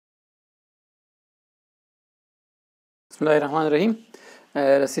بسم الله الرحمن الرحیم.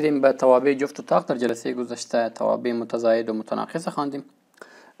 رسیدیم به توابع جفت و طاق. در جلسه گذشته توابع متزاید و متناقص خواندیم.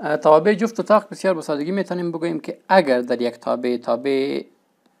 توابع جفت و طاق بسیار به سادگی میتونیم بگوییم که اگر در یک تابع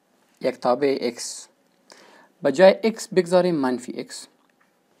x به جای x بگذاریم منفی x،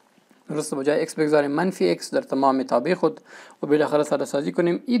 درسته، به جای x بگذاریم منفی x در تمام تابع خود و بالاخره ساده سازی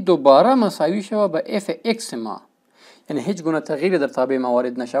کنیم، این دوباره مساوی شود به f x ما، یعنی هیچ گونه تغییری در تابع ما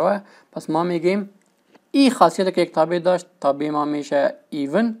وارد نشود. پس ما میگیم این خاصیت که یک تابع داشت، تابع ما میشه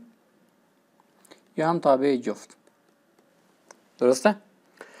ایون یا هم تابع جفت، درسته؟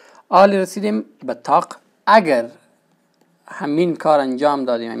 حالا رسیدیم به طاق. اگر همین کار انجام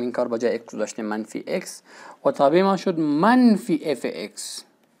دادیم، همین کار با جای x گذاشتیم منفی x و تابع ما شد منفی f x،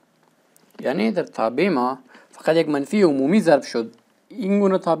 یعنی در تابع ما فقط یک منفی عمومی ضرب شد. این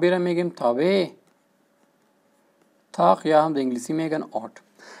گونه تابع را میگیم تابع طاق یا هم در انگلیسی میگن آد.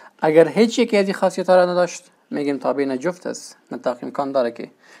 اگر هیچ یکی از این خاصیت‌ها را نداشت میگیم تابع نه جفت است نه طاق. امکان داره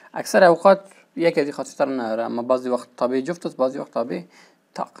که اکثر اوقات یک از این خاصیت‌ها را نداره، اما بعضی وقت تابع جفت است، بعضی وقت تابع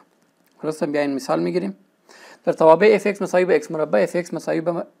طاق. درسته؟ بیاین مثال میگیریم. در توابع f(x) مساوی به x مربع، f(x) مساوی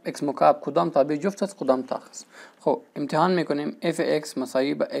به x مکعب، کدام تابع جفت است کدام طاق است؟ خب امتحان میکنیم. f(x)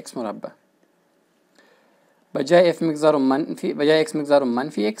 مساوی به x مربع، به جای x میگذارم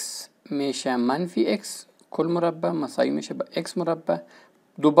منفی x میشه منفی x کل مربع مساوی میشه به x مربع،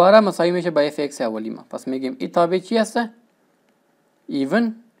 دوباره مساوی میشه با f(x) اولی ما. پس میگیم این تابع چی هسته؟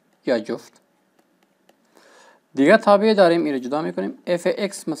 ایون یا جفت. دیگه تابع داریم، این رو جدا میکنیم.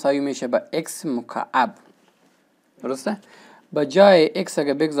 f(x) مساوی میشه با x مکعب، درسته؟ به جای x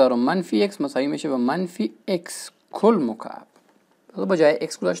اگه بگذارم منفی x مساوی میشه با منفی x کل مکعب. به جای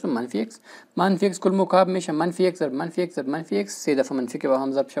x گذاشتم منفی x، منفی x کل مکعب میشه منفی x ضرب منفی x ضرب منفی x، سه دفعه منفی که با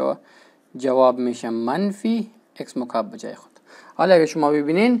هم ضرب شود جواب میشه منفی x مکعب به جای خود. حالا اگه شما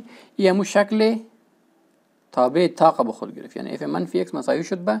ببینین این همون شکل تابع طاق به خود گرفت، یعنی f منفی x مساوی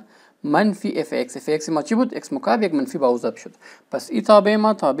شد به منفی f(x). ما چی بود؟ x مکعب یک منفی با او ضرب شد. پس این تابع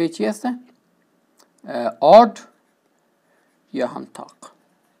ما تابع چی هسته؟ آد یا هم طاق.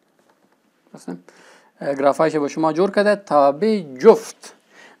 گرافایش با شما جور کرده. تابع جفت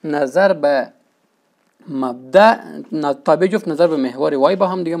نظر به تابع جفت نظر به محور وای با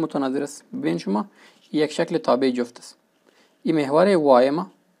هم دیگه متناظر است. ببین شما یک شکل تابع جفت است. این محور وای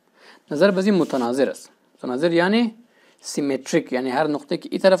ما نظر به این متناظر است. متناظر یعنی سیمتریک، یعنی هر نقطه که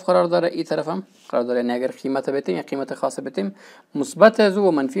این طرف قرار داره این طرف هم قرار داره. یعنی اگر قیمت بتیم یا قیمت خاصه بتیم، مثبت از او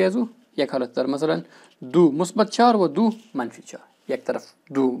و منفی از او یک حالت داره. مثلا 2 مثبت 4 و 2 منفی 4. یک طرف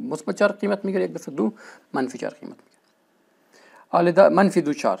 2 مثبت 4 قیمت میگیره، یک دفعه 2 منفی 4 قیمت میگیره. حالا منفی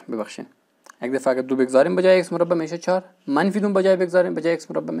 2 4 ببخشید. یک دفعه اگر 2 بگذاریم به جای x مربع میشه 4، منفی 2 به جای بگذاریم به جای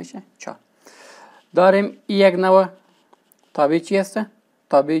x مربع میشه 4. داریم یک نوع تابع چی هسته؟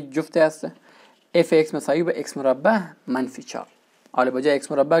 تابع جفت هسته. f(x) مساوی به x مربع منفی 4. حالا به جای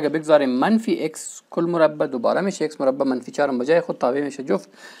x مربع اگر بگذاریم منفی x کل مربع، دوباره میشه x مربع منفی 4 به جای خود تابع میشه جفت.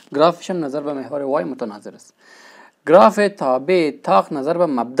 گرافش هم نظر به محور y متناظر است. گراف تابع طاق نظر به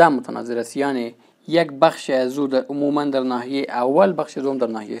مبدا متناظر است، یعنی یک بخش از او عموما در ناحیه اول، بخش دوم در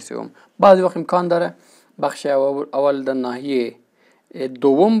ناحیه سوم. بعضی وقت امکان داره بخش اول در ناحیه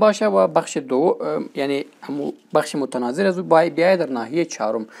دوم باشه و بخش یعنی بخش متناظر از او بیاید در ناحیه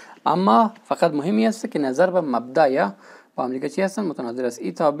چهارم. اما فقط مهمی است که نظر به مبدا یا با هم دیگه چی هستن؟ متناظر است.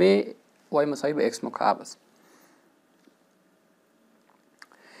 این تابع y مساوی به x مکعب است.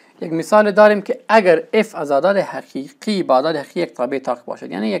 یک مثال داریم که اگر f از اعداد حقیقی با اعداد حقیقی یک تابع طاق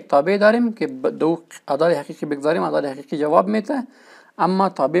باشد، یعنی یک تابع داریم که دو اعداد حقیقی بگذاریم اعداد حقیقی جواب میده، اما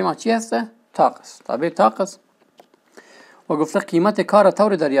تابع ما چی است؟ طاق است. تابع طاق است و گفته قیمت کار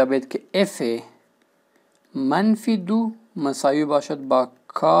طور دریابید که f منفی 2 مساوی باشد با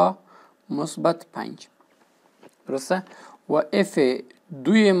k مثبت 5، درسته؟ و f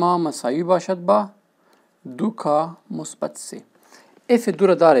 2 ما مساوی باشد با 2k مثبت 3. f 2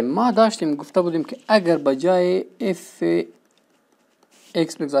 را داریم. ما داشتیم گفته بودیم که اگر به جای f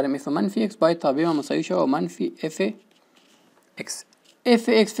x بگذاریم f منفی x باید تابع ما مساوی شود منفی f x. f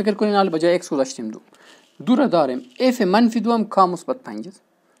x فکر کنین حالا به جای x گذاشتیم 2 را داریم. f منفی 2 هم k مثبت 5 است،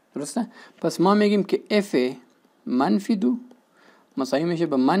 درسته؟ پس ما میگیم که f منفی 2 مساوی میشه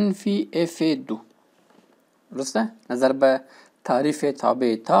به منفی f 2، درسته؟ نظر به تعریف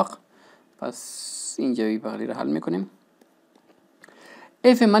تابع طاق. پس اینجا بغلی را حل میکنیم.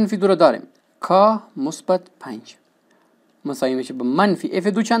 f منفی 2 را داریم. k مثبت 5 مساوی میشه به منفی f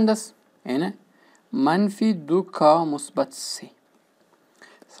 2 چند است؟ اینه منفی 2k مثبت 3.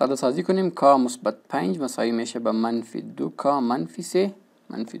 ساده سازی کنیم. k مثبت 5 مساوی میشه به منفی 2k منفی 3،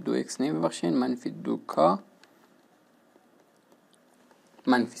 منفی 2x نه ببخشید، منفی 2k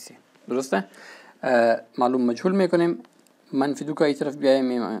منفی 3، درسته؟ معلوم مجهول میکنیم. منفی 2 که این طرف بیایم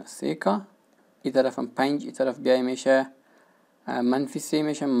میشه 3 که، این طرف هم 5، این طرف بیایم میشه منفی 3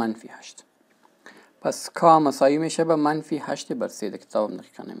 میشه منفی 8. پس کا مساوی میشه به منفی 8 بر 3. در کتابم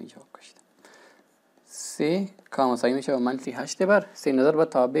دقیقا نمی جواب کشیدم. 3 کا مساوی میشه به منفی 8 بر 3.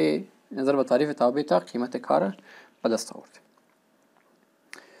 نظر به تعریف توابع تا قیمت کار به دست آورد.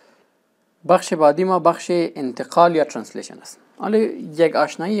 بخش بعدی ما بخش انتقال یا ترنسلیشن است. حالا یک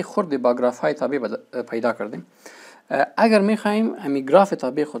آشنایی خرد با گراف های توابع پیدا کردیم. اگر میخوایم همین گراف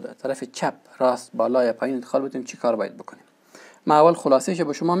توابع خود طرف چپ، راست، بالا یا پایین انتقال بدیم چی کار باید بکنیم؟ ما اول خلاصه‌اش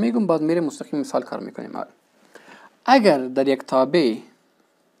به شما میگم، بعد میریم مستقیم مثال کار میکنیم. اگر در یک تابع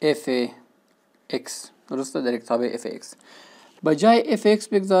f x، درسته، در یک تابع f x به جای f x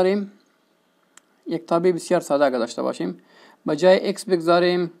بگذاریم یک تابع بسیار ساده اگر داشته باشیم، به جای x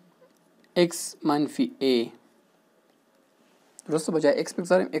بگذاریم x منفی a، درسته، به جای x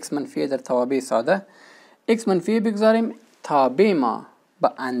بگذاریم x منفی a در توابع ساده، x منفی a بگذاریم، تابع ما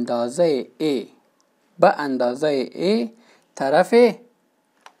به اندازه a طرف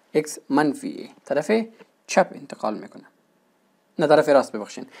x منفی a، طرف چپ انتقال میکنه، نه طرف راست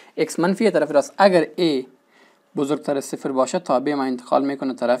ببخشین، x منفی a طرف راست. اگر a بزرگتر از 0 باشه تابع ما انتقال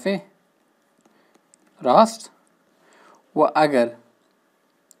میکنه طرف راست، و اگر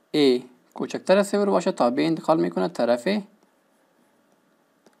a کوچکتر از 0 باشه تابع انتقال میکنه طرف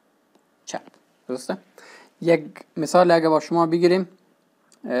چپ، درسته. یک مثال اگر با شما بگیریم،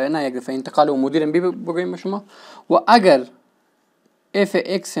 نه یک دفعه انتقال عمودی رو بگوییم با شما، و اگر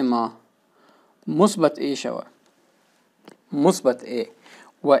f x ما مثبت a شود، مثبت a،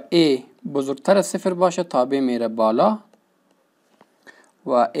 و a بزرگتر از 0 باشه تابع میره بالا،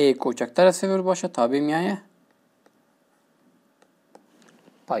 و a کوچکتر از 0 باشه تابع میایه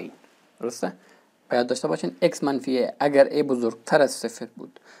پایین، درسته. باید داشته باشین x منفی a اگر a بزرگتر از 0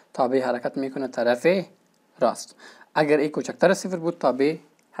 بود تابع حرکت میکنه طرف راست، اگر a کوچکتر از 0 بود تابع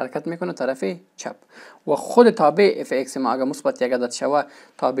حرکت میکنه طرف چپ، و خود تابع f x ما اگر مثبت یک عدد شوه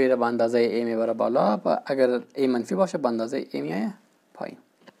تابع را به اندازه a میبره بالا، و اگر a منفی باشه به اندازه a میایه پایین.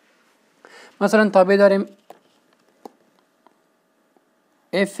 مثلا تابع داریم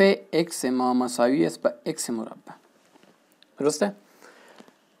f x ما مساوی است به x مربع، درسته.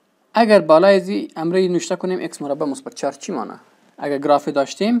 اگر بالای ازی امری نوشته کنیم x مربع مثبت 4 چی مانه؟ اگر گرافی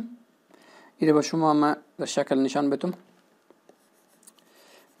داشتیم ایره به شما ما در شکل نشان بدم.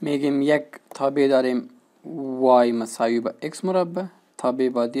 میگیم یک تابع داریم y مساوی به x مربع، تابع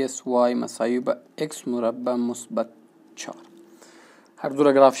بعدی است y مساوی به x مربع مثبت 4. هر دو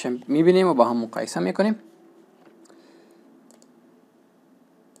را گرافش میبینیم و با هم مقایسه میکنیم.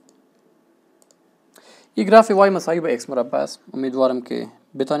 این گراف y مساوی به x مربع است، امیدوارم که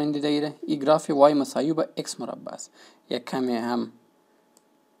بتانین دیده ایره. این گراف y مساوی به x مربع است. یک کمی هم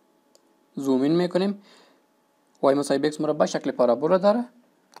زوم این میکنیم. y مساوی به x مربع شکل پارابولا داره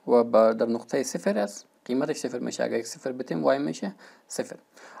و در نقطه 0 است، قیمتش 0 میشه. اگر 0 بتیم y میشه 0.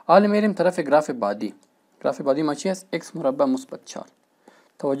 حالا میریم طرف گراف بعدی. گراف بعدی ما چی است؟ x مربع مثبت 4.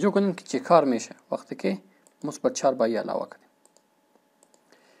 توجه کنیم که چه کار میشه وقتی که مثبت 4 با علاوه کنیم.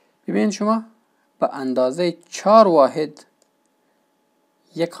 ببینید شما به اندازه 4 واحد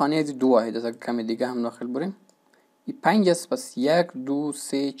یک خانه از 2 واحد است. اگر کمی دیگه هم داخل بریم این 5 است، پس 1 2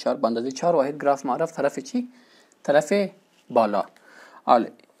 3 4 به اندازه 4 واحد گراف معرف طرف چی؟ طرف بالا. حالا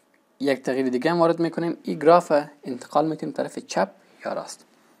یک تغییر دیگه هم وارد میکنیم. این گراف انتقال میکنیم طرف چپ یا راست.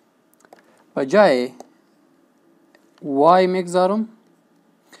 به جای y میگذارم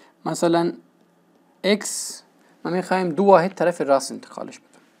مثلا x ما میخوایم 2 واحد طرف راست انتقالش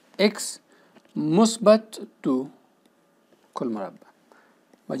بدم. x مثبت 2 کل مربع.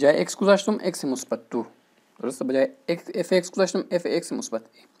 به جای x گذاشتم x مثبت 2، درسته. به جای f(x) گذاشتم f(x) مثبت a.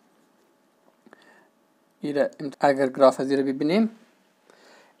 اگر گراف از رو ببینیم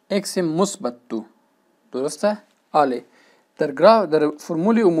x مثبت 2، درسته. حالا در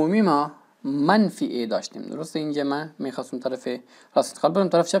فرمول عمومی ما منفی a داشتیم، درسته. اینجا من میخواستم طرف راست انتقال بدم،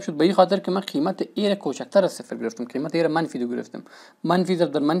 طرف چپ شد به این خاطر که من قیمت a را کوچکتر از 0 گرفتم، قیمت a را منفی 2 گرفتم. منفی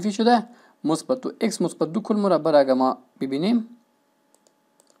در منفی شده مثبت 2. x مثبت 2 کل مربع اگر ما ببینیم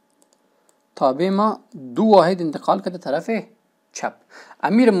تابع ما 2 واحد انتقال کرده طرف چپ.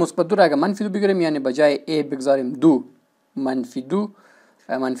 امیر مثبت 2 را اگر منفی 2 بگیریم یعنی بجای a بگذاریم 2 منفی 2،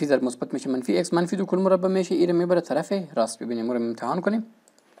 منفی در مثبت میشه منفی x منفی 2 کل مربع میشه، این میبره طرف راست. ببینیم رو امتحان کنیم.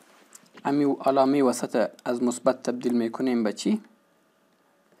 امی علامه وسط از مثبت تبدیل میکنیم به چی؟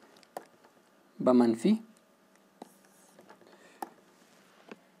 به منفی.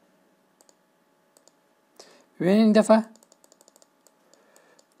 ببینید این دفعه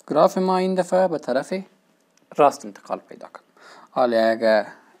گراف ما این دفعه به طرف راست انتقال پیدا کرد. حالا اگر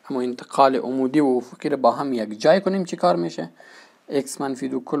همون انتقال عمودی و افقی رو با هم یک جای کنیم چی کار میشه؟ x منفی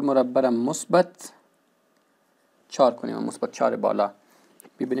 2 کل مربع مثبت 4 کنیم و مثبت 4 بالا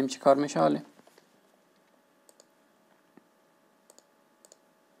ببینیم چی کار میشه. حالا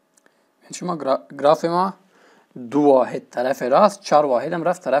شما گراف ما 2 واحد طرف راست، 4 واحد هم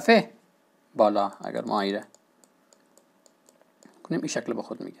رفت طرف بالا. اگر ما ایره کنیم این شکل به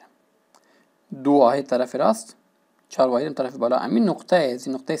خود میگیره، 2 واحد طرف راست، 4 واحد هم طرف بالا. همین نقطه از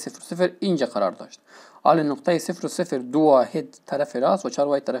این نقطه 0 و 0 اینجا قرار داشت. حالا نقطه 0 و 0 2 واحد طرف راست و 4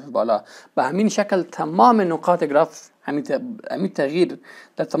 واحد طرف بالا. به همین شکل تمام نقاط گراف همین تغییر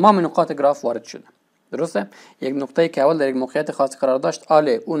در تمام نقاط گراف وارد شده. درسته؟ یک نقطه که اول در یک موقعیت خاصی قرار داشت،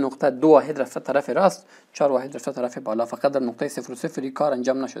 حالا اون نقطه 2 واحد رفته طرف راست، 4 واحد رفته طرف بالا. فقط در نقطه 0 و 0 این کار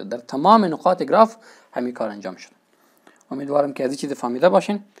انجام نشده، در تمام نقاط گراف همین کار انجام شده. امیدوارم که از این چیز فهمیده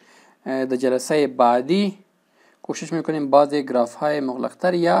باشین. در جلسه بعدی کوشش میکنیم بعضی گراف های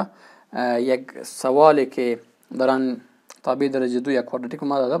مغلقتر یا یک سوالی که دارن تابع درجه 2 یا کوادراتیک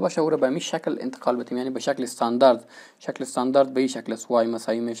ما داده باشه او رو به این شکل انتقال بدیم، یعنی به شکل استاندارد. شکل استاندارد به این شکل است: y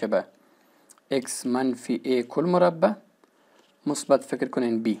مساوی میشه به x منفی a کل مربع مثبت فکر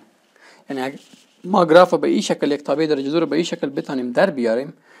کنین b. یعنی اگر ما گراف رو به این شکل، یک تابع درجه 2 رو به این شکل بتونیم در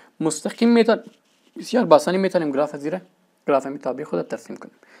بیاریم، مستقیم میتونیم بسیار باسانی میتونیم گراف زیر گراف همین تابع خود ترسیم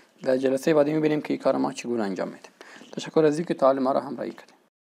کنیم. در جلسه بعدی میبینیم که این کار ما چگونه انجام میدیم. تشکر از اینکه تا حال ما را همراهی کردید.